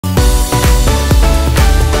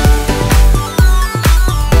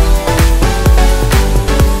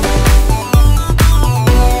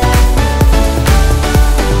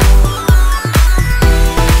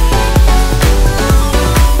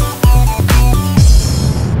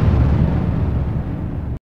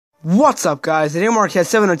What's up, guys? Today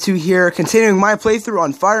Marquez702 here, continuing my playthrough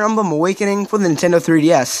on Fire Emblem Awakening for the Nintendo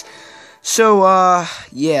 3DS. So,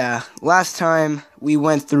 yeah, last time we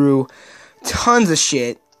went through tons of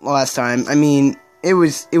shit last time. I mean, it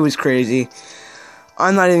was crazy.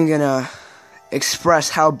 I'm not even gonna express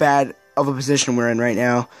how bad of a position we're in right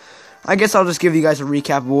now. I guess I'll just give you guys a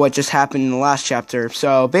recap of what just happened in the last chapter.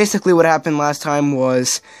 So, basically what happened last time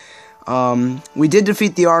was we did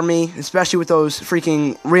defeat the army, especially with those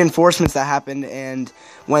freaking reinforcements that happened and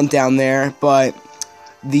went down there, but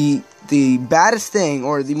the baddest thing,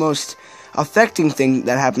 or the most affecting thing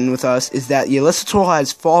that happened with us, is that Ylissatul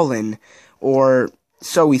has fallen, or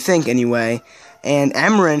so we think anyway, and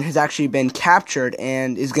Emblem has actually been captured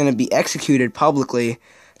and is going to be executed publicly,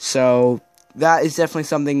 so that is definitely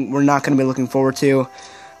something we're not going to be looking forward to.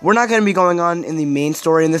 We're not going to be going on in the main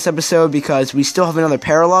story in this episode because we still have another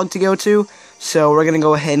Paralogue to go to, so we're going to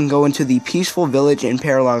go ahead and go into the peaceful village in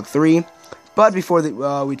Paralogue 3. But before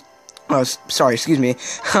before we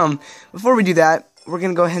do that, we're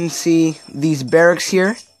going to go ahead and see these barracks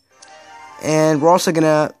here, and we're also going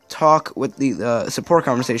to talk with the support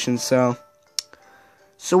conversations. So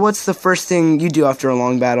what's the first thing you do after a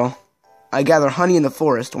long battle? I gather honey in the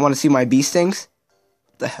forest. Want to see my bee stings?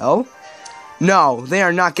 What the hell? No, they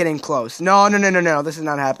are not getting close. No, this is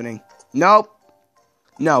not happening. Nope.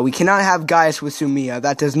 No, we cannot have Gaius with Sumiya.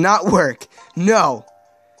 That does not work. No.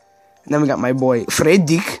 And then we got my boy,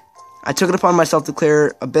 Fredrik. I took it upon myself to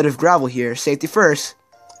clear a bit of gravel here. Safety first.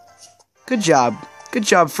 Good job. Good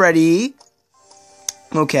job, Freddy.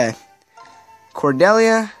 Okay.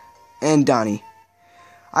 Cordelia and Donnie.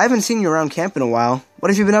 I haven't seen you around camp in a while.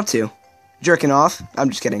 What have you been up to? Jerking off?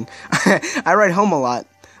 I'm just kidding. I ride home a lot.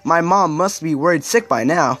 My mom must be worried sick by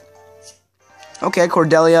now. Okay,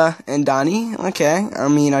 Cordelia and Donnie. Okay, I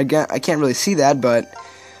mean, I can't really see that, but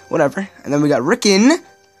whatever. And then we got Rickon.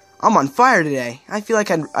 I'm on fire today. I feel like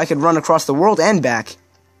I could run across the world and back.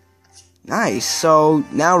 Nice. So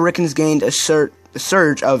now Rickon's gained a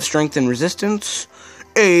surge of strength and resistance.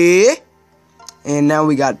 And now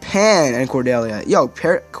we got Pan and Cordelia. Yo,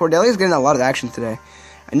 Cordelia's getting a lot of action today.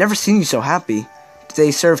 I never seen you so happy. Did they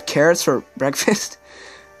serve carrots for breakfast?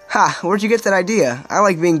 Ha, where'd you get that idea? I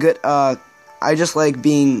like being good, I just like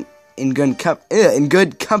being in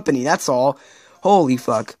good company, that's all. Holy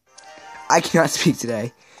fuck. I cannot speak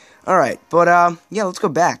today. Alright, but, yeah, let's go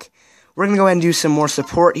back. We're gonna go ahead and do some more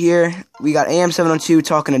support here. We got AM702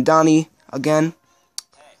 talking to Donnie again.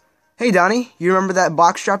 Hey, Donnie, you remember that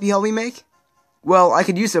box trap you helped me make? Well, I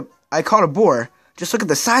caught a boar. Just look at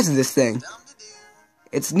the size of this thing.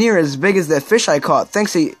 It's near as big as the fish I caught,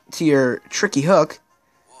 thanks to your tricky hook.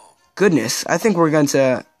 Goodness, I think we're going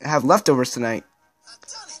to have leftovers tonight.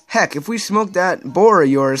 Heck, if we smoke that boar of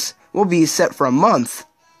yours, we'll be set for a month.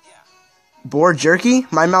 Boar jerky?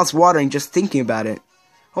 My mouth's watering just thinking about it.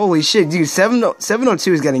 Holy shit, dude,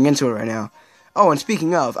 702 is getting into it right now. Oh, and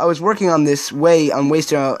speaking of, I was working on ways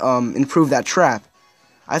to improve that trap.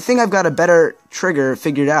 I think I've got a better trigger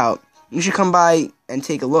figured out. You should come by and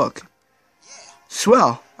take a look.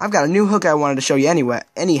 Swell, I've got a new hook I wanted to show you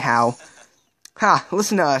anyhow. Ha,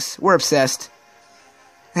 listen to us. We're obsessed.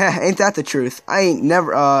 Ain't that the truth? I ain't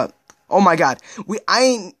never, oh my god. I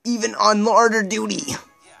ain't even on larder duty.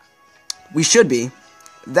 We should be.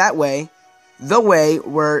 That way, the way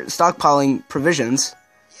we're stockpiling provisions.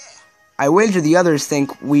 I wager the others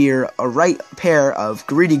think we're a right pair of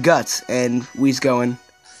greedy guts, and we's going.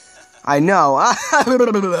 I know.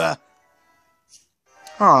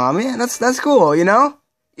 Aw, man, that's cool, you know?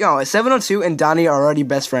 Yo, 702 and Donnie are already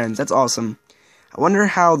best friends. That's awesome. I wonder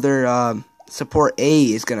how their support A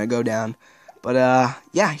is going to go down. But,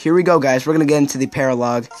 yeah, here we go, guys. We're going to get into the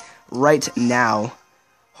Paralogue right now.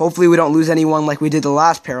 Hopefully we don't lose anyone like we did the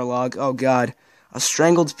last Paralogue. Oh, God. A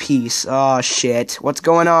strangled piece. Oh, shit. What's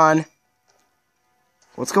going on?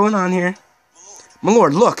 What's going on here? My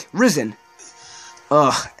lord, look. Risen.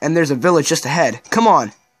 Ugh, and there's a village just ahead. Come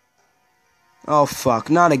on. Oh, fuck.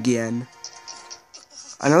 Not again.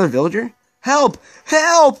 Another villager? Help!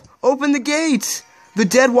 Help! Open the gates! The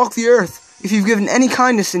dead walk the earth. If you've given any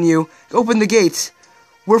kindness in you, open the gates.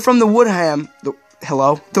 We're from the Woodham.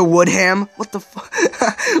 Hello? The Woodham? What the fuck?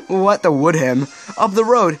 What the Woodham? Up the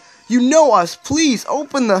road. You know us. Please,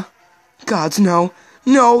 open the... Gods, no.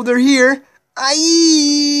 No, they're here.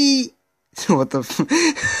 Aye! What the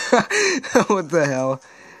what the hell?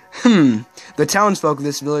 The townsfolk of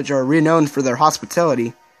this village are renowned for their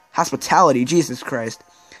hospitality. Hospitality, Jesus Christ.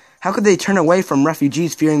 How could they turn away from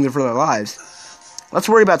refugees fearing for their lives? Let's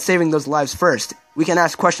worry about saving those lives first. We can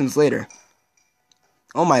ask questions later.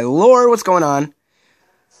 Oh my lord, what's going on?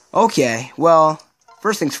 Okay, well,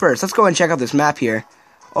 first things first, let's go and check out this map here.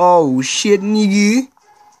 Oh, shit, nigga.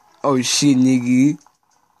 Oh, shit, nigga.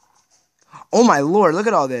 Oh, my lord, look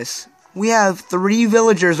at all this. We have 3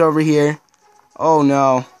 villagers over here. Oh,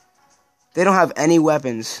 no. They don't have any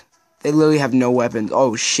weapons. They literally have no weapons.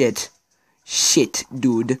 Oh, shit. Shit,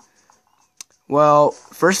 dude. Well,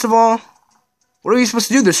 first of all, what are we supposed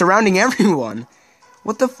to do? They're surrounding everyone.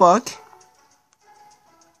 What the fuck?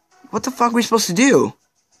 What the fuck are we supposed to do?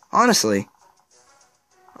 Honestly.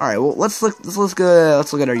 Alright, well, let's look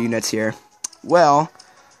at our units here. Well,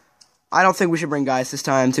 I don't think we should bring guys this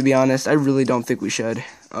time, to be honest. I really don't think we should.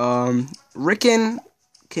 Rickon,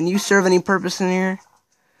 can you serve any purpose in here?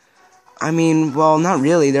 I mean, well, not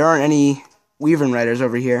really. There aren't any Wyvern Riders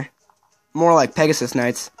over here. More like Pegasus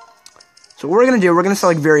Knights. So what we're gonna do, we're gonna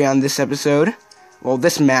select Virion this episode. Well,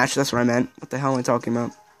 this match, that's what I meant. What the hell am I talking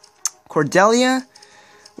about? Cordelia?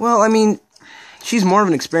 Well, I mean, she's more of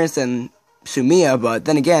an experience than Sumiya, but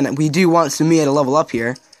then again, we do want Sumiya to level up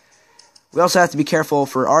here. We also have to be careful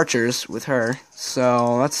for archers with her,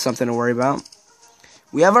 so that's something to worry about.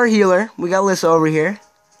 We have our healer. We got Lissa over here.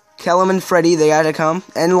 Kellum and Freddy, they gotta come.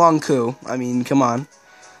 And Longku. I mean, come on.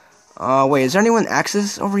 Wait, is there anyone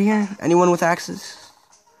axes over here? Anyone with axes?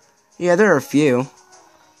 Yeah, there are a few.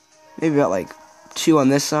 Maybe about, like, 2 on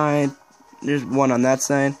this side. There's 1 on that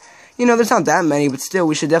side. You know, there's not that many, but still,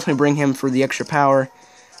 we should definitely bring him for the extra power.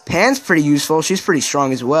 Pan's pretty useful. She's pretty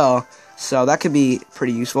strong as well. So, that could be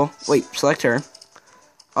pretty useful. Wait, select her.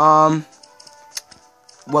 What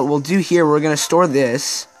we'll do here, we're gonna store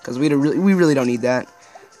this. Because we really don't need that.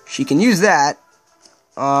 She can use that.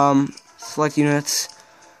 Select units.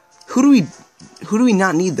 Who do we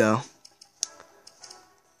not need, though?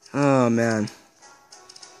 Oh, man.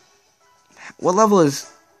 What level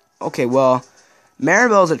is... Okay, well,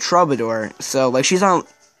 Maribel's a Troubadour, so, like, she's on...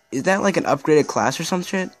 Is that, like, an upgraded class or some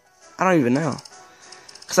shit? I don't even know.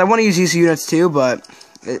 Because I want to use these units, too, but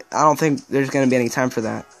I don't think there's going to be any time for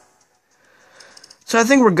that. So I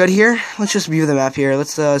think we're good here. Let's just view the map here.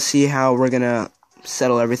 Let's see how we're going to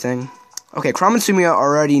settle everything. Okay, Chrom and Sumiya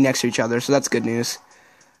are already next to each other, so that's good news.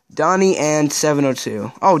 Donnie and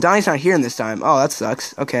 702. Oh, Donnie's not here this time. Oh, that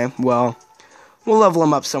sucks. Okay, well, we'll level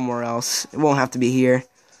him up somewhere else. It won't have to be here.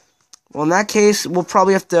 Well, in that case, we'll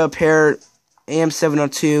probably have to pair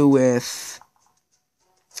AM702 with...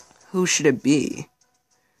 Who should it be?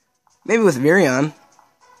 Maybe with Virion.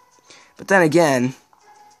 But then again...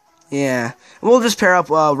 Yeah. We'll just pair up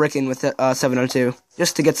Rickon with 702.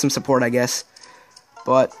 Just to get some support, I guess.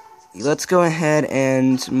 But let's go ahead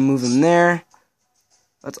and move him there.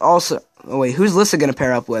 Let's also... Oh, wait. Who's Lissa going to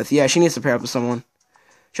pair up with? Yeah, she needs to pair up with someone.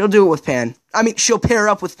 She'll do it with Pan. I mean, she'll pair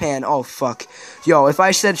up with Pan. Oh, fuck. Yo, if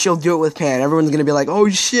I said she'll do it with Pan, everyone's going to be like, oh,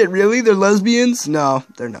 shit, really? They're lesbians? No,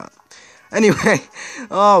 they're not. Anyway.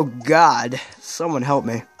 Oh, God. Someone help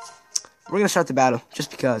me. We're going to start the battle,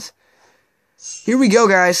 just because. Here we go,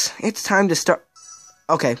 guys. It's time to start...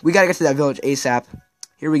 Okay, we got to get to that village ASAP.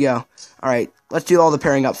 Here we go. Alright, let's do all the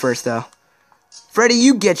pairing up first, though. Freddy,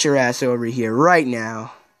 you get your ass over here right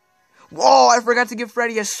now. Whoa, I forgot to give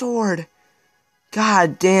Freddy a sword.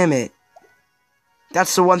 God damn it.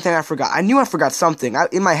 That's the one thing I forgot. I knew I forgot something.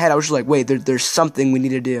 In my head, I was just like, wait, there's something we need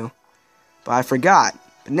to do. But I forgot.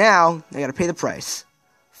 But now, I gotta pay the price.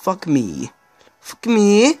 Fuck me. Fuck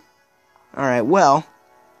me. Alright, well,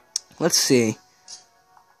 let's see.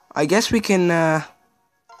 I guess we can,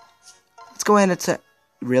 let's go ahead and set...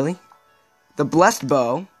 Really? The Blessed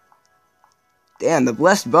Bow. Damn, the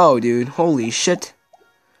Blessed Bow, dude. Holy shit.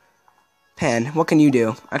 Pan, what can you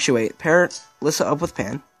do? Actually, wait. Pair Lissa up with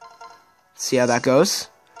Pan. See how that goes.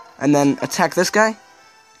 And then attack this guy.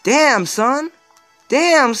 Damn, son.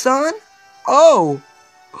 Damn, son. Oh.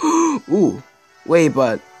 Ooh. Wait,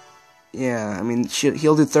 but... Yeah, I mean,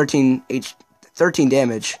 he'll do 13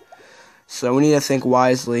 damage. So we need to think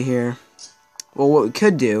wisely here. Well, what we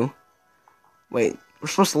could do... Wait, we're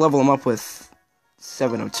supposed to level him up with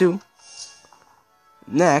 702.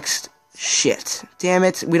 Next... Shit. Damn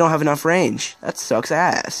it, we don't have enough range. That sucks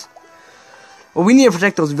ass. Well, we need to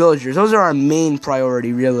protect those villagers. Those are our main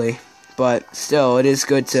priority, really. But still, it is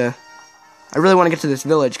good to... I really want to get to this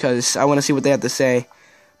village, because I want to see what they have to say.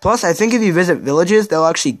 Plus, I think if you visit villages, they'll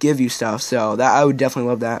actually give you stuff. So, I would definitely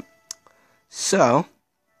love that. So...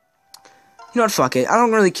 You know what, fuck it. I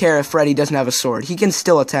don't really care if Freddy doesn't have a sword. He can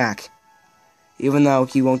still attack. Even though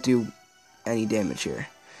he won't do any damage here.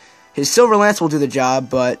 His Silver Lance will do the job,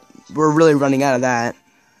 but we're really running out of that.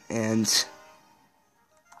 And...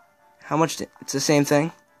 How much... It's the same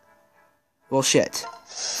thing? Well, shit.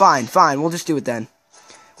 Fine, we'll just do it then.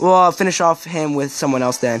 We'll finish off him with someone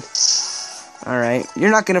else then. Alright.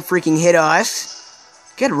 You're not gonna freaking hit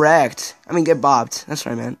us. Get wrecked. I mean, get bobbed. That's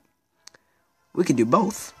what I meant. We could do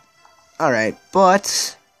both. Alright,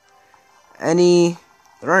 but... There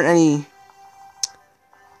aren't any...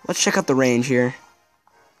 Let's check out the range here.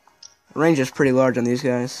 The range is pretty large on these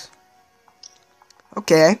guys.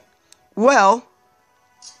 Okay. Well,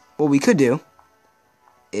 what we could do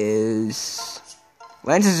is...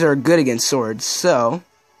 Lances are good against swords, so...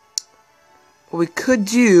 What we could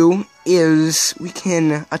do is we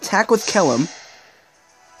can attack with Kellum.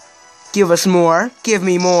 Give us more. Give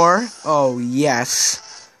me more. Oh,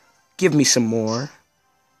 yes. Give me some more.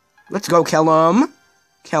 Let's go, Kellum.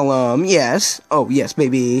 Kellum, yes. Oh, yes,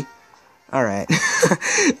 baby. Alright.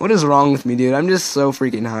 What is wrong with me, dude? I'm just so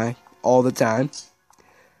freaking high all the time.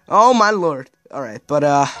 Oh, my lord. Alright, but,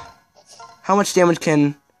 how much damage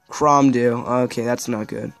can Crom do? Okay, that's not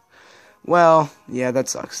good. Well, yeah, that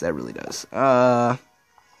sucks. That really does.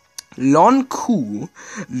 Lonku.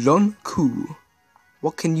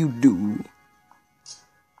 What can you do?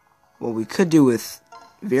 What we could do with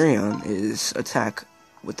Virion is attack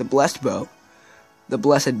with the blessed bow. The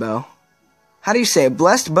blessed bow. How do you say it?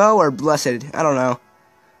 Blessed bow or blessed? I don't know.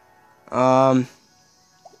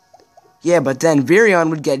 Yeah, but then Virion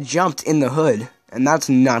would get jumped in the hood, and that's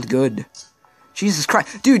not good. Jesus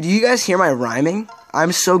Christ. Dude, do you guys hear my rhyming?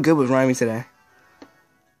 I'm so good with rhyming today.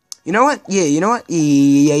 You know what? Yeah, you know what?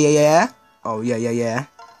 Yeah. Oh, yeah.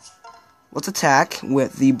 Let's attack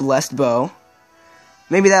with the blessed bow.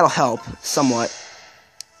 Maybe that'll help, somewhat.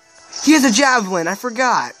 He has a javelin, I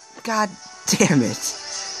forgot. God damn it.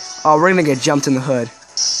 Oh, we're gonna get jumped in the hood.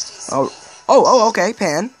 Oh, okay,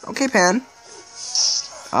 Pan. Okay, Pan.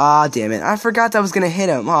 Ah, damn it. I forgot that was gonna hit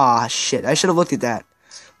him. Ah, shit. I should have looked at that.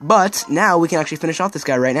 But, now we can actually finish off this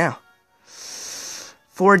guy right now.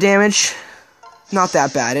 4 damage. Not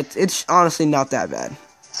that bad. It's honestly not that bad.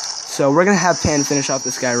 So, we're gonna have Pan finish off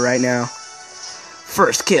this guy right now.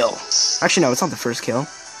 First kill. Actually, no, it's not the first kill.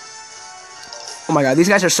 Oh my god, these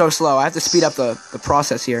guys are so slow. I have to speed up the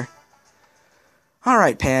process here.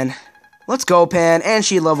 Alright, Pan. Let's go, Pan. And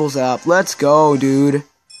she levels up. Let's go, dude.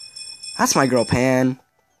 That's my girl, Pan.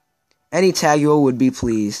 Any Taguo would be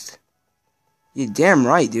pleased. You're damn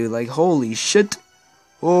right, dude. Like, holy shit.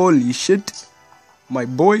 Holy shit. My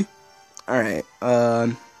boy. Alright,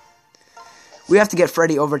 we have to get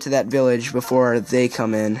Freddy over to that village before they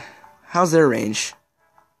come in. How's their range?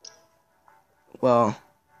 Well,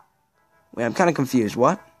 wait, I'm kind of confused.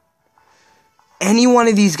 What? Any one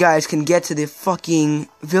of these guys can get to the fucking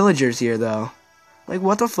villagers here, though. Like,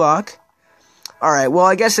 what the fuck? Alright, well,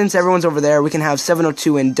 I guess since everyone's over there, we can have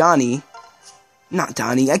 702 and Donnie. Not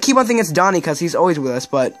Donnie. I keep on thinking it's Donnie because he's always with us,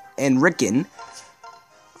 and Rickon.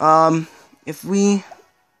 If we...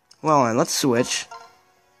 Well, let's switch.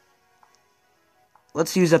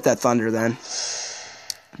 Let's use up that thunder, then.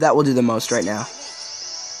 That will do the most right now.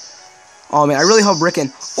 Oh, man, I really hope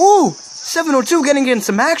Rickon... Ooh! 702 getting in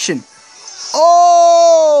some action!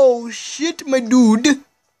 Oh, shit, my dude!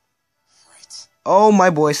 Oh, my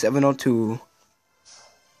boy, 702.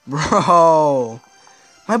 Bro.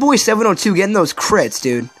 My boy, 702 getting those crits,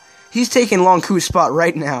 dude. He's taking Lonku's spot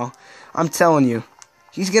right now. I'm telling you.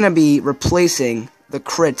 He's gonna be replacing the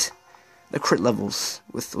crit levels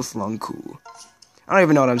with Lonku. I don't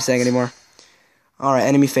even know what I'm saying anymore. Alright,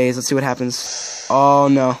 enemy phase. Let's see what happens. Oh,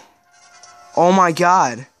 no. Oh, my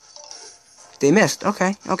God. They missed.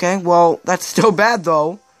 Okay. Well, that's still bad,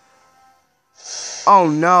 though. Oh,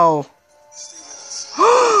 no.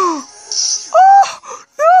 Oh,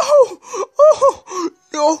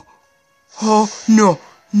 no. Oh, no.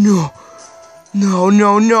 Oh, no.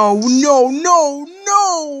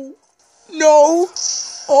 No.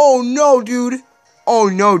 Oh, no, dude. Oh,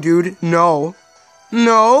 no, dude. No.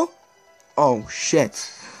 Oh,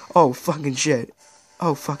 shit. Oh, fucking shit.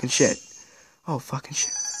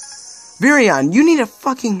 Virion, you need a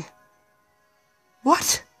fucking...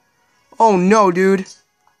 What? Oh, no, dude.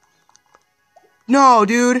 No,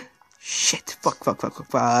 dude. Shit. Fuck.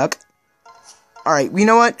 Alright, you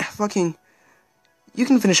know what? Fucking... You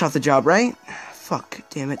can finish off the job, right? Fuck,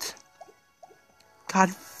 damn it. God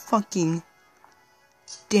fucking...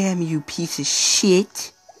 Damn you, piece of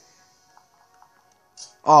shit.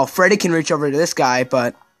 Oh, Freddy can reach over to this guy,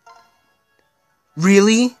 but...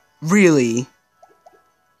 Really?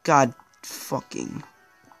 God fucking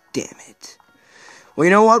damn it. Well,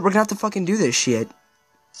 you know what? We're gonna have to fucking do this shit.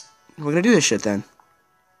 We're gonna do this shit then.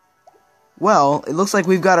 Well, it looks like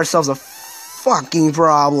we've got ourselves a fucking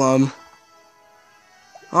problem.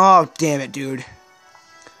 Oh, damn it, dude.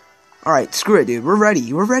 Alright, screw it, dude. We're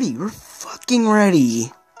ready. We're fucking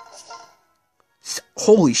ready.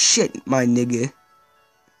 Holy shit, my nigga.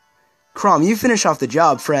 Crom, you finish off the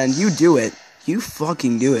job, friend. You do it. You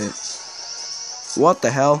fucking do it. What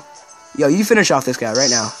the hell? Yo, you finish off this guy right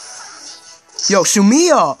now. Yo,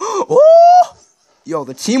 Sumiya! Oh! Yo,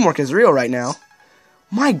 the teamwork is real right now.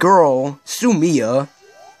 My girl, Sumiya.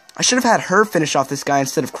 I should have had her finish off this guy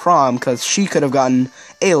instead of Chrom, because she could have gotten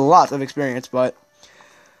a lot of experience, but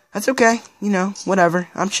that's okay. You know, whatever.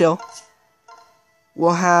 I'm chill.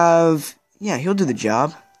 We'll have... Yeah, he'll do the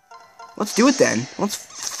job. Let's do it then. Let's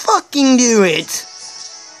fucking do it!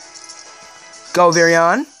 Go,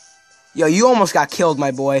 Virion. Yo, you almost got killed,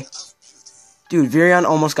 my boy. Dude, Virion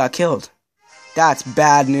almost got killed. That's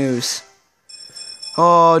bad news.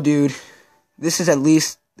 Oh, dude. This is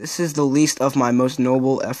the least of my most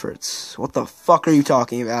noble efforts. What the fuck are you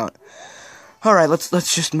talking about? Alright,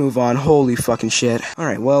 let's just move on. Holy fucking shit.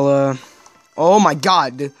 Alright, well, oh my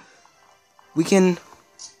god.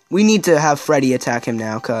 We need to have Freddy attack him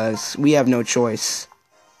now, cause we have no choice.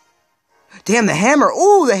 Damn, the hammer!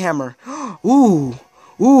 Ooh, the hammer! Ooh!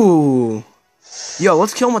 Ooh! Yo,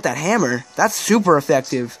 let's kill him with that hammer. That's super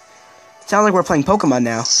effective. Sounds like we're playing Pokemon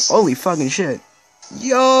now. Holy fucking shit.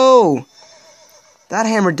 Yo! That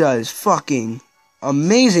hammer does fucking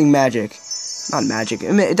amazing magic. Not magic.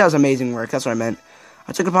 It does amazing work. That's what I meant.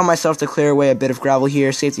 I took it upon myself to clear away a bit of gravel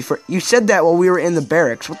here. Safety for... You said that while we were in the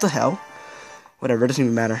barracks. What the hell? Whatever. It doesn't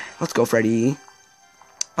even matter. Let's go, Freddy.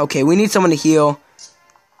 Okay, we need someone to heal.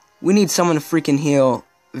 We need someone to freaking heal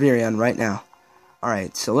Virion right now.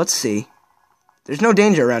 Alright, so let's see. There's no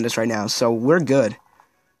danger around us right now, so we're good.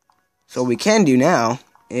 So what we can do now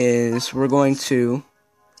is we're going to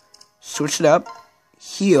switch it up.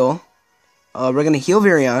 Heal. We're going to heal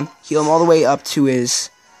Virion. Heal him all the way up to his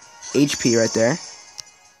HP right there.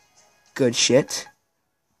 Good shit.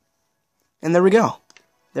 And there we go.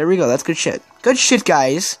 There we go. That's good shit. Good shit,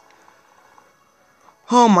 guys.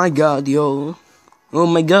 Oh my god, yo. Oh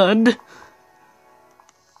my god.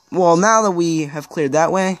 Well, now that we have cleared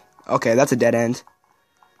that way... Okay, that's a dead end.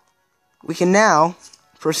 We can now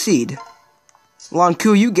proceed.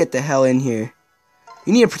 Lonku, you get the hell in here.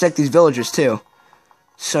 You need to protect these villagers, too.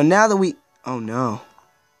 So now that we... Oh, no.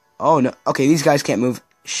 Oh, no. Okay, these guys can't move.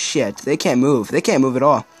 Shit, they can't move. They can't move at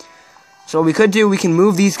all. So what we could do, we can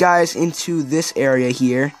move these guys into this area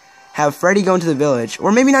here. Have Freddy go into the village.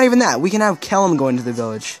 Or maybe not even that. We can have Kellum go into the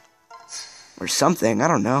village. Or something. I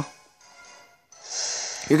don't know.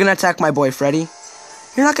 You're gonna attack my boy Freddy?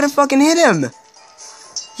 You're not gonna fucking hit him!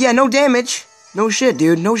 Yeah, no damage. No shit,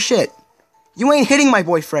 dude. No shit. You ain't hitting my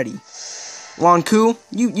boy Freddy. Lonku,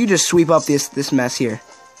 you just sweep up this mess here.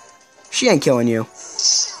 She ain't killing you.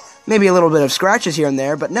 Maybe a little bit of scratches here and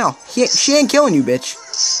there, but no. She ain't killing you, bitch.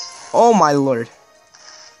 Oh my lord.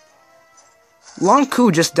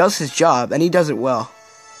 Lonku just does his job, and he does it well.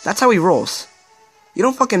 That's how he rolls. You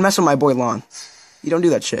don't fucking mess with my boy Lon. You don't do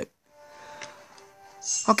that shit.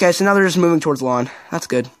 Okay, so now they're just moving towards Lon. That's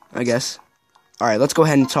good, I guess. Alright, let's go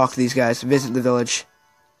ahead and talk to these guys. Visit the village.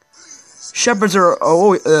 Shepherds are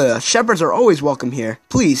always welcome here.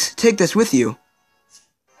 Please, take this with you.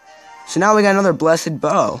 So now we got another blessed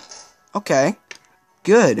bow. Okay.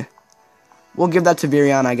 Good. We'll give that to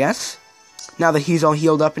Virion, I guess. Now that he's all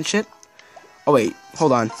healed up and shit. Oh, wait.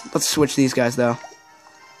 Hold on. Let's switch these guys, though.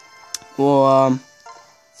 We'll,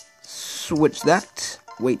 switch that.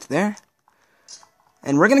 Wait there.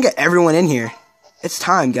 And we're gonna get everyone in here. It's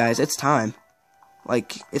time, guys. It's time.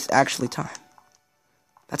 Like, it's actually time.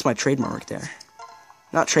 That's my trademark there.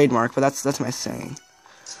 Not trademark, but that's my saying.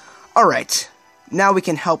 Alright. Now we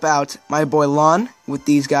can help out my boy Lon with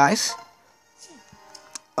these guys.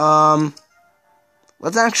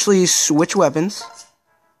 Let's actually switch weapons.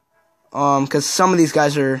 Because some of these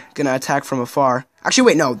guys are gonna attack from afar. Actually,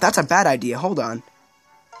 wait, no, that's a bad idea. Hold on.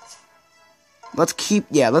 Let's keep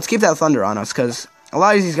that thunder on us, because a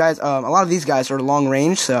lot of these guys are long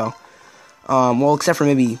range, so, well, except for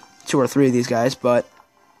maybe 2 or 3 of these guys, but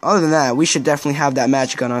other than that, we should definitely have that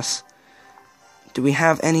magic on us. Do we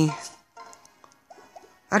have any?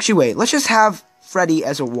 Actually, wait, let's just have Freddy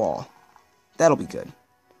as a wall. That'll be good.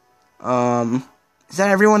 Is that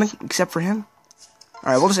everyone except for him?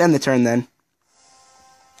 Alright, we'll just end the turn then.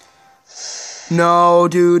 No,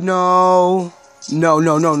 dude, no. No,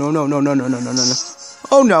 no, no, no, no, no, no, no, no, no, no.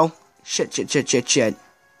 Oh, no. Shit, shit, shit, shit, shit.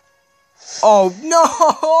 Oh, no,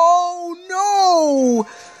 no.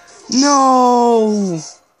 No.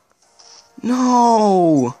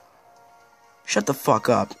 No. Shut the fuck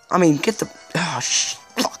up. I mean, get the... Oh,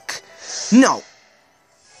 fuck. No.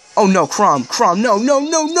 Oh, no, Chrom, no, no,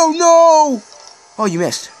 no, no, no. Oh, you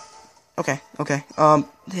missed. Okay.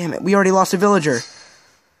 Damn it, we already lost a villager.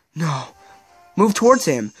 No. Move towards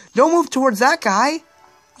him. Don't move towards that guy.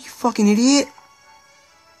 You fucking idiot.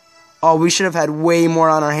 Oh, we should have had way more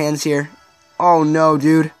on our hands here. Oh, no,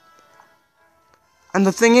 dude. And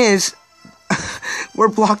the thing is, We're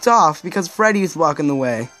blocked off because Freddy's blocking the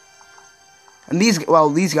way. And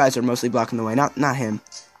these guys are mostly blocking the way, not him.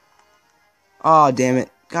 Oh, damn it.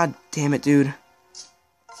 God damn it, dude.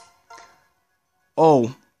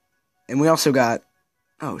 Oh. And we also got...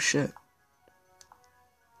 Oh, shit.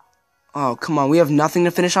 Oh, come on. We have nothing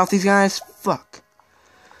to finish off these guys? Fuck.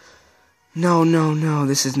 No, no, no.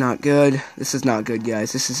 This is not good. This is not good,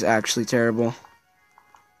 guys. This is actually terrible.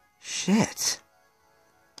 Shit.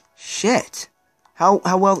 Shit.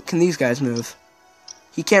 How well can these guys move?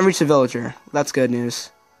 He can't reach the villager. That's good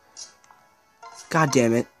news. God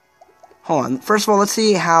damn it. Hold on. First of all, let's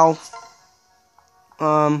see how...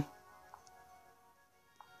 Damn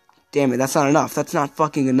it, that's not enough. That's not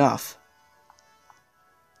fucking enough.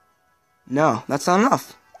 No, that's not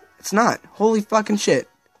enough. It's not. Holy fucking shit.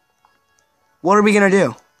 What are we gonna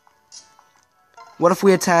do? What if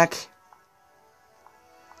we attack...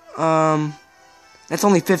 That's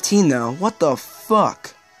only 15, though. What the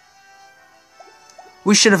fuck?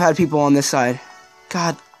 We should have had people on this side.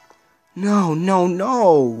 God. No, no,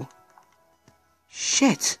 no.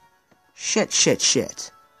 Shit. Shit, shit,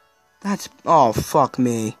 shit. That's... Oh, fuck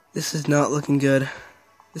me. This is not looking good.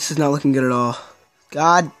 This is not looking good at all.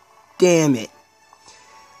 God damn it.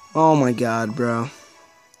 Oh my god, bro.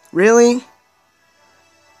 Really?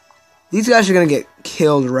 These guys are gonna get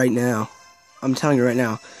killed right now. I'm telling you right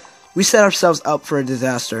now. We set ourselves up for a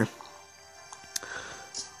disaster.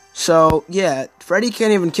 So, yeah, Freddy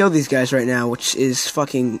can't even kill these guys right now, which is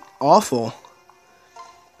fucking awful.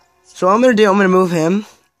 So what I'm gonna do, I'm gonna move him,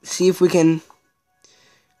 see if we can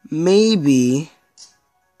maybe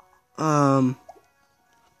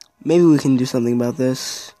we can do something about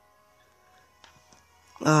this.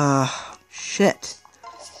 Shit.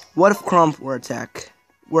 What if Crump were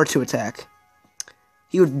to attack?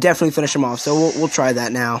 He would definitely finish him off, so we'll try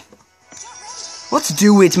that now. Let's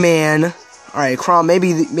do it, man. Alright, Crump, maybe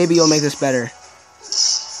you'll make this better.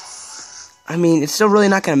 I mean, it's still really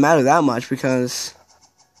not gonna matter that much because,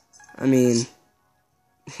 I mean,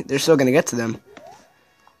 they're still gonna get to them.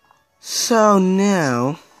 So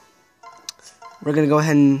now, we're gonna go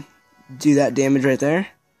ahead and do that damage right there.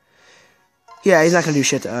 Yeah, he's not gonna do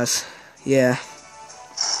shit to us. Yeah.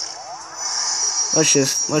 Let's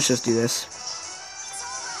just do this.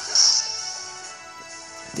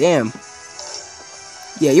 Damn.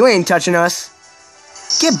 Yeah, you ain't touching us.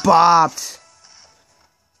 Get bopped.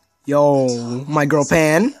 Yo, my girl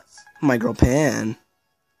Pan. My girl Pan.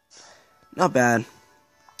 Not bad.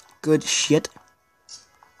 Good shit.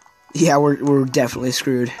 Yeah, we're definitely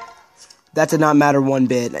screwed. That did not matter one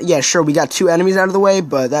bit. Yeah, sure, we got 2 enemies out of the way,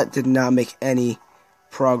 but that did not make any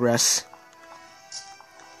progress.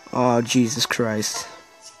 Oh, Jesus Christ.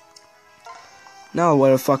 Now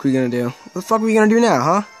what the fuck are we gonna do? What the fuck are we gonna do now,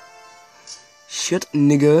 huh? Shit,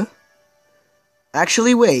 nigga.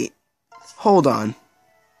 Actually, wait. Hold on.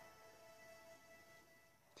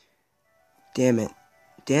 Damn it.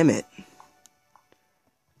 Damn it.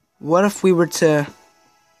 What if we were to...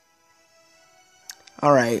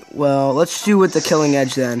 Alright, well, let's do with the killing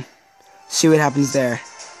edge then. See what happens there.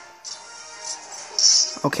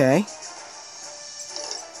 Okay.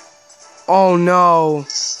 Oh no.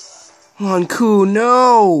 Hanku,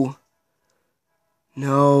 no!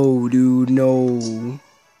 No, dude, no.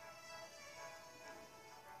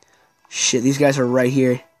 Shit, these guys are right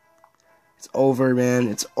here. It's over, man.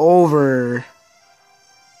 It's over.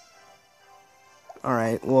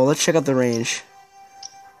 Alright, well, let's check out the range.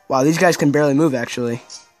 Wow, these guys can barely move, actually.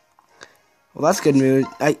 Well, that's good news.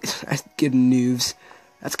 Good news.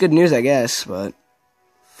 That's good news, I guess, but...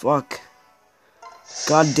 Fuck.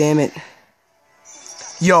 God damn it.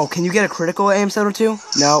 Yo, can you get a critical aim set or two?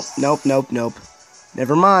 Nope, nope, nope, nope.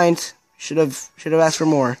 Never mind. Should have asked for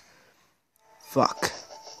more. Fuck.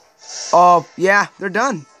 Oh, yeah, they're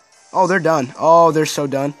done. Oh, they're done. Oh, they're so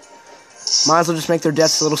done. Might as well just make their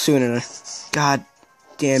deaths a little sooner. God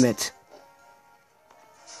damn it.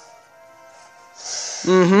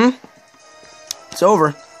 Mm-hmm. It's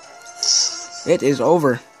over. It is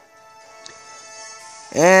over.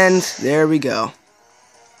 And there we go.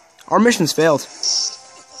 Our mission's failed.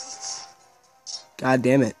 God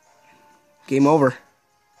damn it. Game over.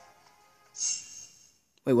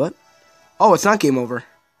 Wait, what? Oh, it's not game over.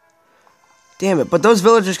 Damn it, but those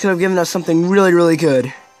villagers could have given us something really, really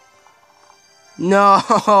good.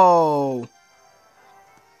 No!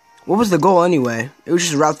 What was the goal anyway? It was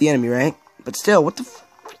just rout the enemy, right? But still, what the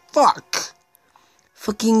fuck?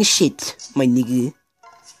 Fucking shit, my nigga.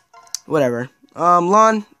 Whatever.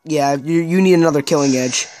 Lon, yeah, you need another killing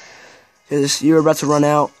edge. Because you're about to run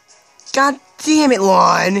out. God damn it,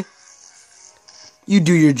 Lon! You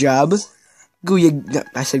do your job.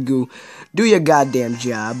 I said goo. Do your goddamn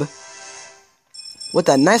job. With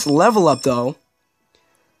that nice level up, though,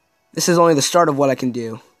 this is only the start of what I can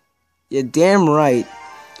do. You're damn right.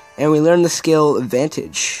 And we learn the skill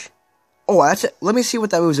Vantage. Oh, that's it. Let me see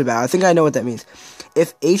what that move's about. I think I know what that means.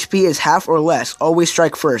 If HP is half or less, always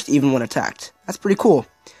strike first, even when attacked. That's pretty cool.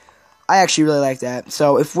 I actually really like that.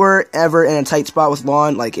 So if we're ever in a tight spot with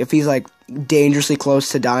Lon, like if he's like dangerously close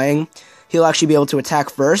to dying, he'll actually be able to attack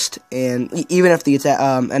first, and even if the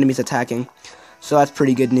enemy's attacking. So that's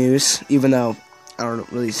pretty good news, even though I don't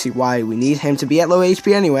really see why we need him to be at low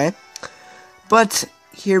HP anyway. But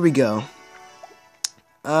here we go.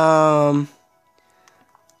 Alright.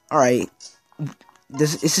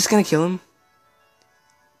 Is this gonna kill him?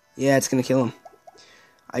 Yeah, it's gonna kill him.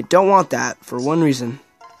 I don't want that for one reason.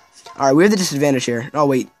 Alright, we have the disadvantage here. Oh,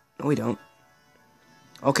 wait. No, we don't.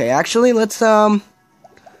 Okay, actually, let's,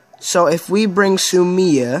 so if we bring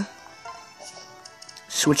Sumiya,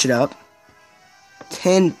 switch it up.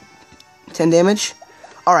 10 damage.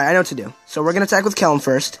 Alright, I know what to do. So we're gonna attack with Kelm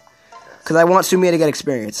first, because I want Sumiya to get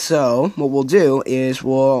experience. So, what we'll do is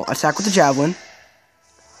we'll attack with the Javelin.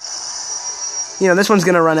 You know, this one's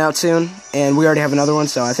gonna run out soon, and we already have another one,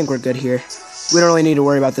 so I think we're good here. We don't really need to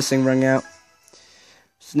worry about this thing running out.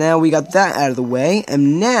 So now we got that out of the way,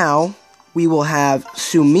 and now we will have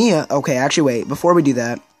Sumiya. Okay, actually, wait, before we do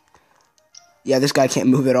that. Yeah, this guy can't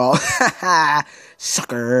move at all. Haha,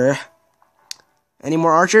 sucker. Any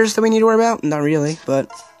more archers that we need to worry about? Not really, but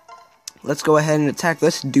let's go ahead and attack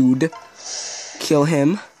this dude. Kill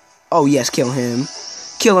him. Oh, yes, kill him.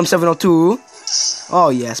 Kill him, 702. Oh,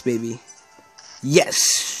 yes, baby.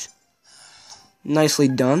 Yes. Nicely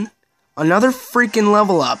done. Another freaking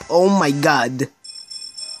level up. Oh, my God.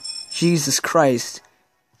 Jesus Christ.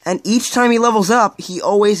 And each time he levels up, he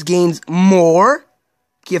always gains more.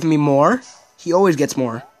 Give me more. He always gets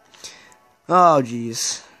more. Oh,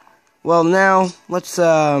 jeez. Well, now, let's,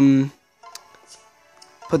 put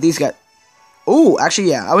these guys... Oh, actually,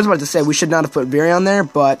 yeah, I was about to say we should not have put Virion there,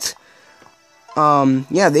 but,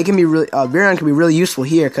 yeah, they can be really, Virion can be really useful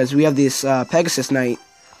here, because we have this, Pegasus Knight.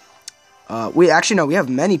 We have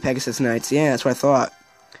many Pegasus Knights, yeah, that's what I thought.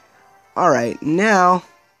 Alright, now,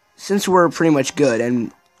 since we're pretty much good,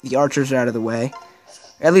 and the archers are out of the way,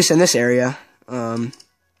 at least in this area,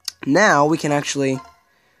 now we can actually,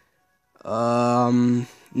 9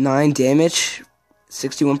 damage,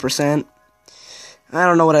 61%. I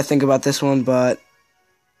don't know what I think about this one, but,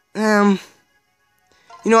 you know,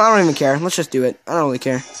 I don't even care. Let's just do it. I don't really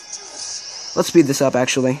care. Let's speed this up,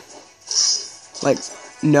 actually. Like,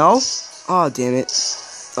 no? Oh, damn it.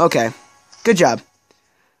 Okay. Good job.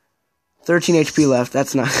 13 HP left.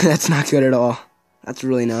 That's not good at all. That's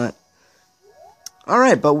really not.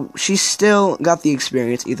 Alright, but she still got the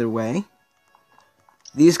experience either way.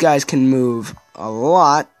 These guys can move a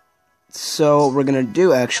lot. So what we're gonna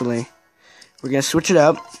do, actually, we're gonna switch it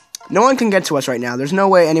up. No one can get to us right now. There's no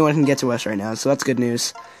way anyone can get to us right now, so that's good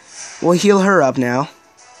news. We'll heal her up now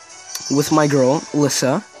with my girl,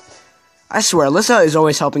 Lissa. I swear, Lissa is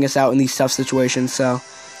always helping us out in these tough situations, so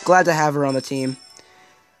glad to have her on the team.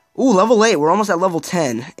 Ooh, level 8. We're almost at level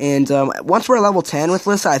 10. And once we're at level 10 with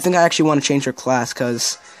Lissa, I think I actually want to change her class,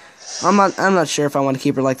 because I'm not sure if I want to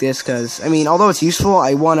keep her like this, because, I mean, although it's useful,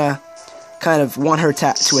 I want her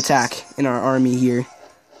to attack in our army here.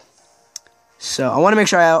 So, I want to make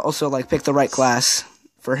sure I also, like, pick the right class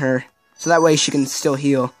for her, so that way she can still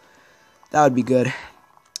heal. That would be good.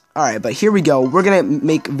 Alright, but here we go. We're gonna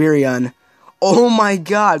make Virion. Oh my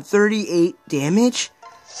god, 38 damage?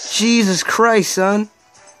 Jesus Christ, son.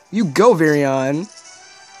 You go, Virion.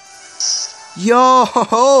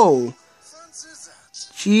 Yo!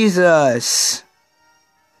 Jesus.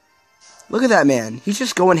 Look at that man. He's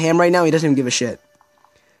just going ham right now. He doesn't even give a shit.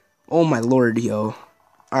 Oh my lord, yo.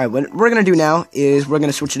 Alright, what we're gonna do now is we're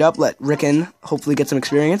gonna switch it up. Let Rickon hopefully get some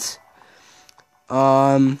experience.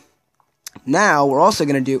 Now we're also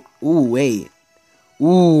gonna do... Ooh, wait.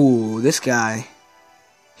 Ooh, this guy.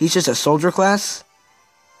 He's just a soldier class?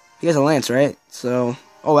 He has a lance, right? So...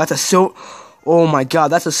 Oh, that's a oh my god,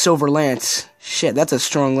 that's a silver lance. Shit, that's a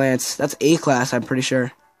strong lance. That's A class, I'm pretty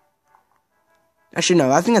sure. Actually,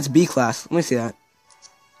 no, I think that's B class. Let me see that.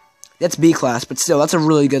 That's B class, but still, that's a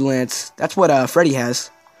really good lance. That's what Freddy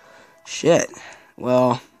has. Shit.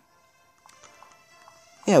 Well,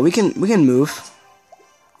 yeah, we can move.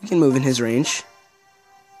 We can move in his range.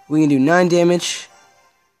 We can do 9 damage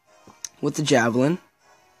with the javelin.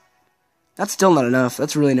 That's still not enough.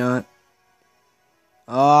 That's really not.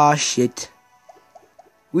 Aw, shit.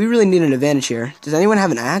 We really need an advantage here. Does anyone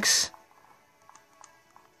have an axe?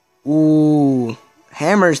 Ooh.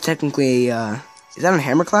 Hammer is technically a Is that a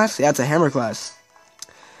hammer class? Yeah, it's a hammer class.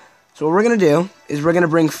 So what we're going to do is we're going to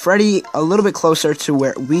bring Freddy a little bit closer to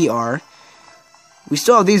where we are. We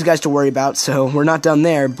still have these guys to worry about, so we're not done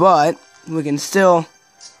there, but we can still...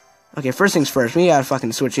 Okay, first things first, we gotta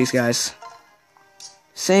fucking switch these guys.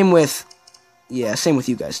 Same with... Yeah, same with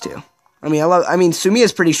you guys, too. I mean,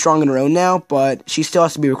 Sumiya's pretty strong on her own now, but she still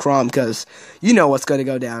has to be with Chrom, because you know what's gonna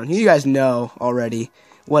go down. You guys know already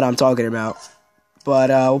what I'm talking about. But,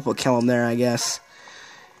 we'll put Kellum there, I guess.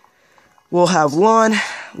 We'll have Lon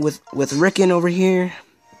with Rickon over here.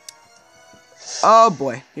 Oh,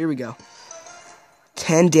 boy. Here we go.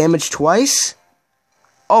 10 damage twice?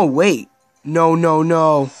 Oh, wait. No, no,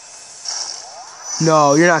 no.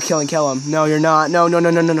 No, you're not killing Kellum. No, you're not. No, no, no,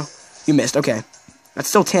 no, no, no. You missed. Okay. That's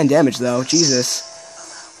still 10 damage, though.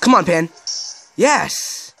 Jesus. Come on, Pan.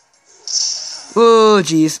 Yes. Oh,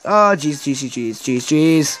 jeez. Oh, jeez, jeez, jeez, jeez,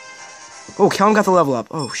 jeez. Oh, Kellum got the level up.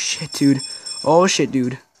 Oh, shit, dude. Oh, shit,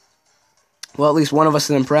 dude. Well, at least one of us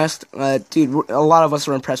is impressed. Dude, a lot of us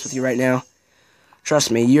are impressed with you right now.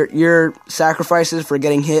 Trust me, your sacrifices for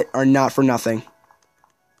getting hit are not for nothing.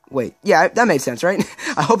 Wait, yeah, that made sense, right?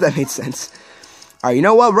 I hope that made sense. All right, you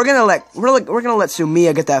know what? We're gonna let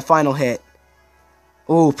Sumiya get that final hit.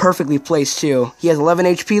 Oh, perfectly placed too. He has 11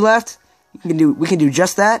 HP left. We can do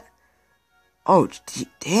just that. Oh,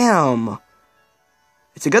 damn.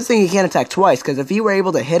 It's a good thing he can't attack twice, because if he were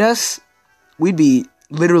able to hit us, we'd be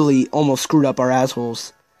literally almost screwed up our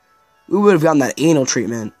assholes. We would have gotten that anal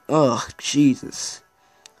treatment. Ugh, Jesus.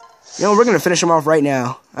 You know, we're gonna finish him off right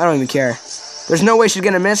now. I don't even care. There's no way she's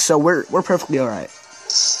gonna miss, so we're perfectly alright.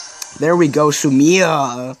 There we go,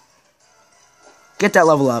 Sumiya. Get that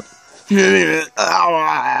level up.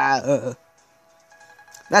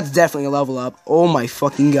 That's definitely a level up. Oh my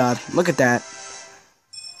fucking god. Look at that.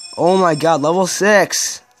 Oh my god, level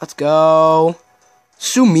 6. Let's go.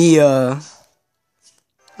 Sumiya.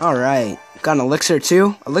 Alright. Got an elixir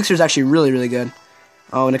too. Elixir's actually really, really good.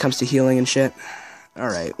 Oh, when it comes to healing and shit.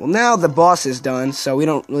 Alright, well now the boss is done, so we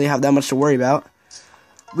don't really have that much to worry about.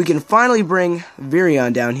 We can finally bring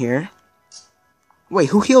Virion down here. Wait,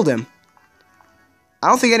 who healed him? I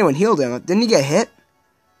don't think anyone healed him. Didn't he get hit?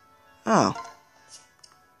 Oh.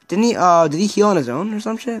 Didn't he, did he heal on his own or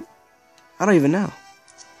some shit? I don't even know.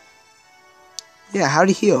 Yeah, how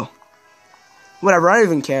did he heal? Whatever, I don't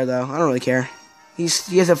even care though. I don't really care. He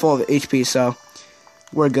has a full of HP, so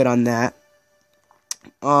we're good on that.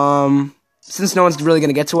 Since no one's really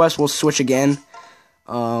gonna get to us, we'll switch again.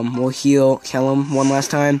 We'll heal Kellum one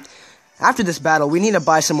last time. After this battle, we need to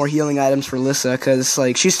buy some more healing items for Lissa, because,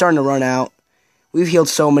 like, she's starting to run out. We've healed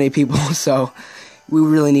so many people, so we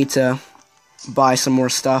really need to buy some more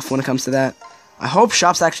stuff when it comes to that. I hope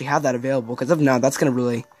shops actually have that available, because if not, that's gonna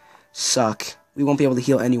really suck. We won't be able to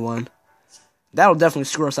heal anyone. That'll definitely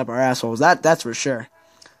screw us up our assholes. That's for sure.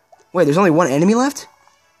 Wait, there's only one enemy left?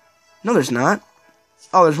 No, there's not.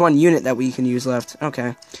 Oh, there's one unit that we can use left.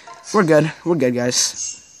 Okay. We're good. We're good,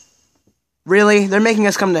 guys. Really? They're making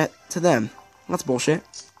us come to them. That's bullshit.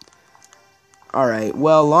 Alright,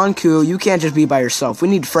 well, Lonku, you can't just be by yourself. We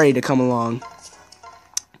need Freddy to come along.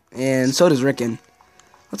 And so does Rickon.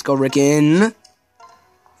 Let's go, Rickon.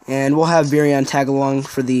 And we'll have Virion tag along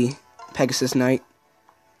for the Pegasus Knight.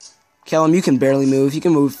 Kellum, you can barely move. You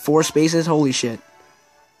can move 4 spaces. Holy shit.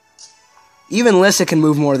 Even Lissa can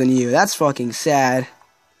move more than you. That's fucking sad.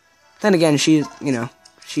 Then again, she's, you know,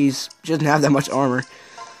 she doesn't have that much armor.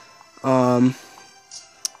 We'll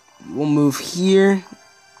move here.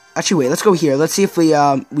 Actually, wait, let's go here. Let's see if we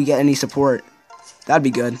get any support. That'd be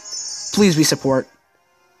good. Please be support.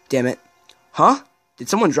 Damn it. Huh? Did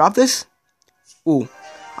someone drop this? Ooh.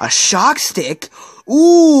 A shock stick?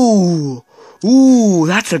 Ooh. Ooh,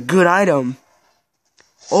 that's a good item.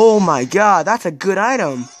 Oh my god, that's a good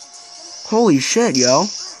item. Holy shit, yo.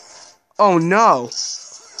 Oh no.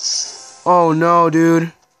 Oh no,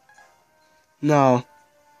 dude. No.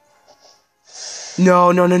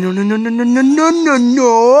 No, no, no, no, no, no, no, no, no, no, no,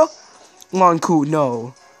 no. Lonku,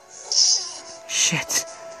 no. Shit.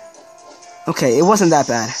 Okay, it wasn't that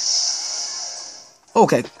bad.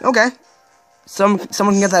 Okay, okay. Someone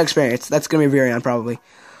can get that experience. That's gonna be Virion, probably.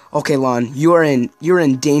 Okay, Lon, you're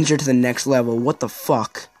in danger to the next level. What the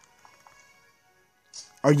fuck?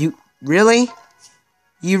 Are you... Really?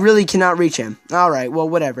 You really cannot reach him. Alright, well,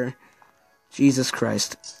 whatever. Jesus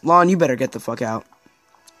Christ. Lon, you better get the fuck out.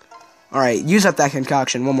 Alright, use up that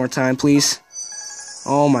concoction one more time, please.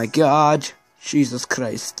 Oh my god. Jesus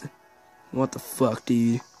Christ. What the fuck,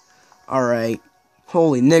 dude? Alright.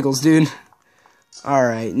 Holy niggles, dude.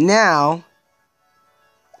 Alright, now...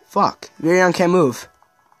 Fuck. Virion can't move.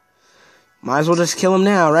 Might as well just kill him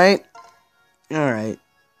now, right? Alright.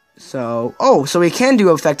 So, oh, so he can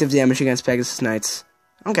do effective damage against Pegasus Knights.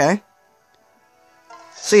 Okay.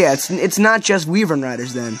 So yeah, it's not just Wyvern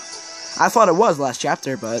Riders then. I thought it was last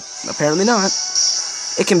chapter, but apparently not.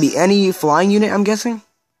 It can be any flying unit, I'm guessing.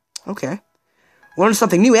 Okay. Learn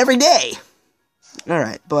something new every day!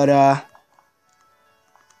 Alright, but,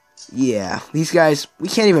 yeah, these guys, we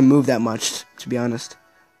can't even move that much, to be honest.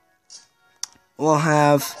 We'll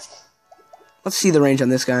have... Let's see the range on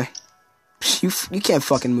this guy. You can't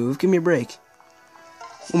fucking move. Give me a break.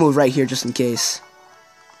 We'll move right here just in case.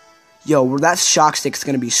 Yo, that shock stick's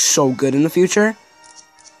gonna be so good in the future.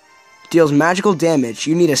 Deals magical damage.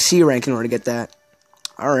 You need a C rank in order to get that.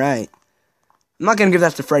 Alright. I'm not gonna give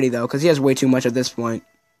that to Freddy, though, because he has way too much at this point.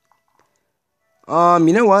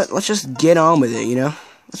 You know what? Let's just get on with it, you know?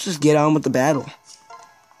 Let's just get on with the battle.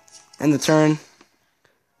 End the turn.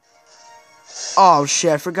 Oh,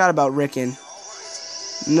 shit. I forgot about Rickon.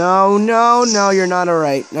 No, you're not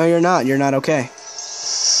alright. No, you're not. You're not okay.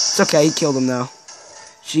 It's okay. He killed him, though.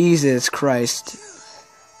 Jesus Christ.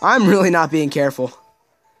 I'm really not being careful.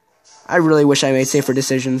 I really wish I made safer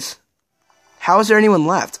decisions. How is there anyone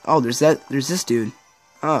left? Oh, there's this dude.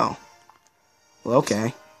 Oh. Well,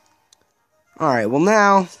 okay. Alright, well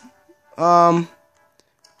now,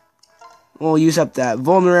 we'll use up that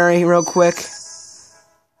Vulnerary real quick.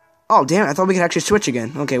 Oh, damn, I thought we could actually switch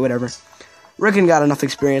again. Okay, whatever. Rickon got enough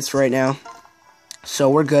experience for right now,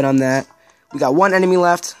 so we're good on that. We got one enemy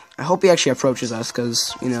left. I hope he actually approaches us,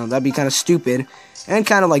 because, you know, that'd be kind of stupid, and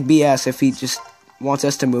kind of like BS if he just wants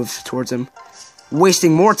us to move towards him.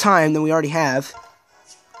 Wasting more time than we already have.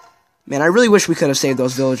 Man, I really wish we could have saved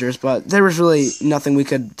those villagers, but there was really nothing we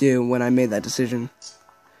could do when I made that decision.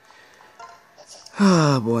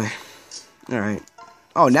 Oh, boy. Alright.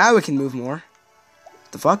 Oh, now we can move more.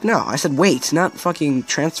 The fuck? No, I said wait, not fucking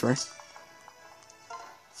transfer.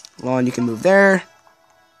 Lon, you can move there.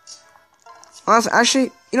 Honestly,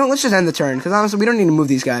 actually, you know, let's just end the turn, because honestly, we don't need to move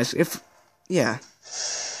these guys. Yeah.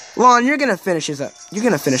 Lon, you're gonna finish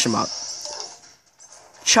him up.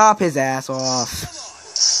 Chop his ass off.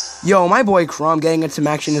 Yo, my boy Crom getting into some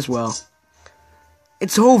action as well.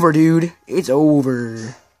 It's over, dude. It's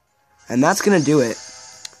over. And that's gonna do it.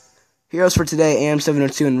 Heroes for today,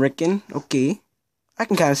 AM702 and Rickon. Okay. I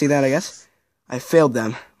can kind of see that, I guess. I failed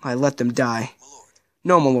them. I let them die.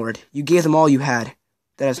 No, my lord. You gave them all you had.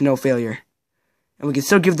 That is no failure. And we can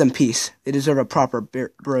still give them peace. They deserve a proper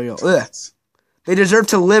burial. Ugh. They deserve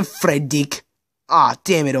to live, Freddik. Ah,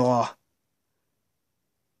 damn it all.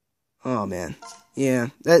 Oh, man. Yeah,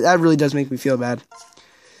 that really does make me feel bad.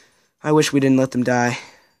 I wish we didn't let them die.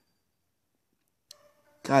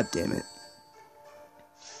 God damn it.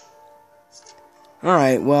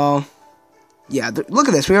 Alright, well... Yeah, look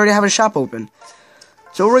at this. We already have a shop open.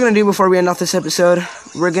 So what we're gonna do before we end off this episode,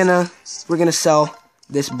 we're gonna sell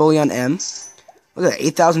this Bullion M. Look at that,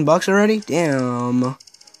 8,000 bucks already? Damn.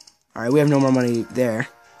 Alright, we have no more money there.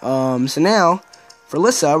 So now, for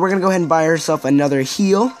Lissa, we're gonna go ahead and buy herself another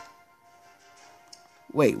heal.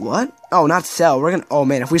 Wait, what? Oh, not sell. We're gonna... Oh,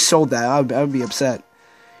 man, if we sold that, I would be upset.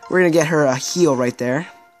 We're gonna get her a heal right there.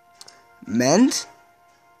 Mend?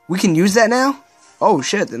 We can use that now? Oh,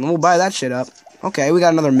 shit, then we'll buy that shit up. Okay, we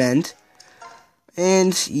got another mend.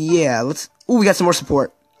 And, yeah, let's... Ooh, we got some more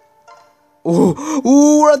support. Ooh,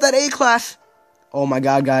 we're at that A class. Oh, my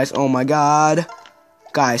God, guys. Oh, my God.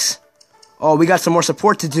 Guys. Oh, we got some more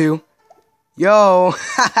support to do. Yo,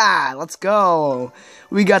 haha, let's go.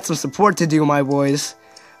 We got some support to do, my boys.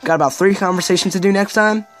 Got about 3 conversations to do next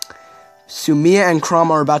time. Sumia and Crom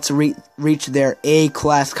are about to reach their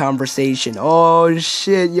A-class conversation. Oh,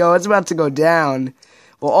 shit, yo, it's about to go down.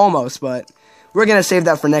 Well, almost, but we're going to save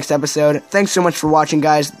that for next episode. Thanks so much for watching,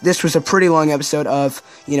 guys. This was a pretty long episode of,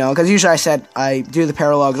 you know, because usually I said I do the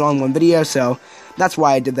paralogs all in one video, so that's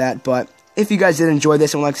why I did that. But if you guys did enjoy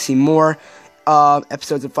this and would like to see more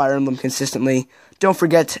episodes of Fire Emblem consistently, don't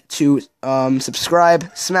forget to subscribe,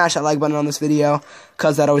 smash that like button on this video,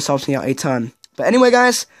 because that always helps me out a ton. But anyway,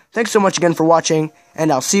 guys, thanks so much again for watching, and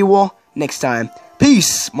I'll see you all next time.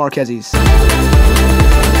 Peace, Marquezes.